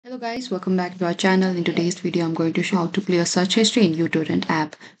Hello guys, welcome back to our channel. In today's video, I'm going to show how to clear search history in uTorrent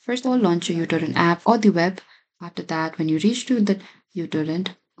app. First of all, launch your uTorrent app or the web. After that, when you reach to the uTorrent,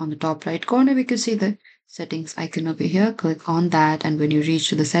 on the top right corner, we can see the settings icon over here. Click on that, and when you reach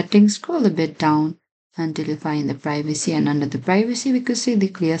to the settings, scroll a bit down until you find the privacy. And under the privacy, we could see the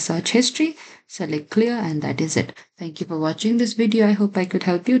clear search history. Select clear, and that is it. Thank you for watching this video. I hope I could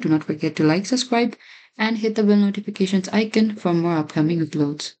help you. Do not forget to like, subscribe, and hit the bell notifications icon for more upcoming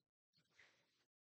uploads.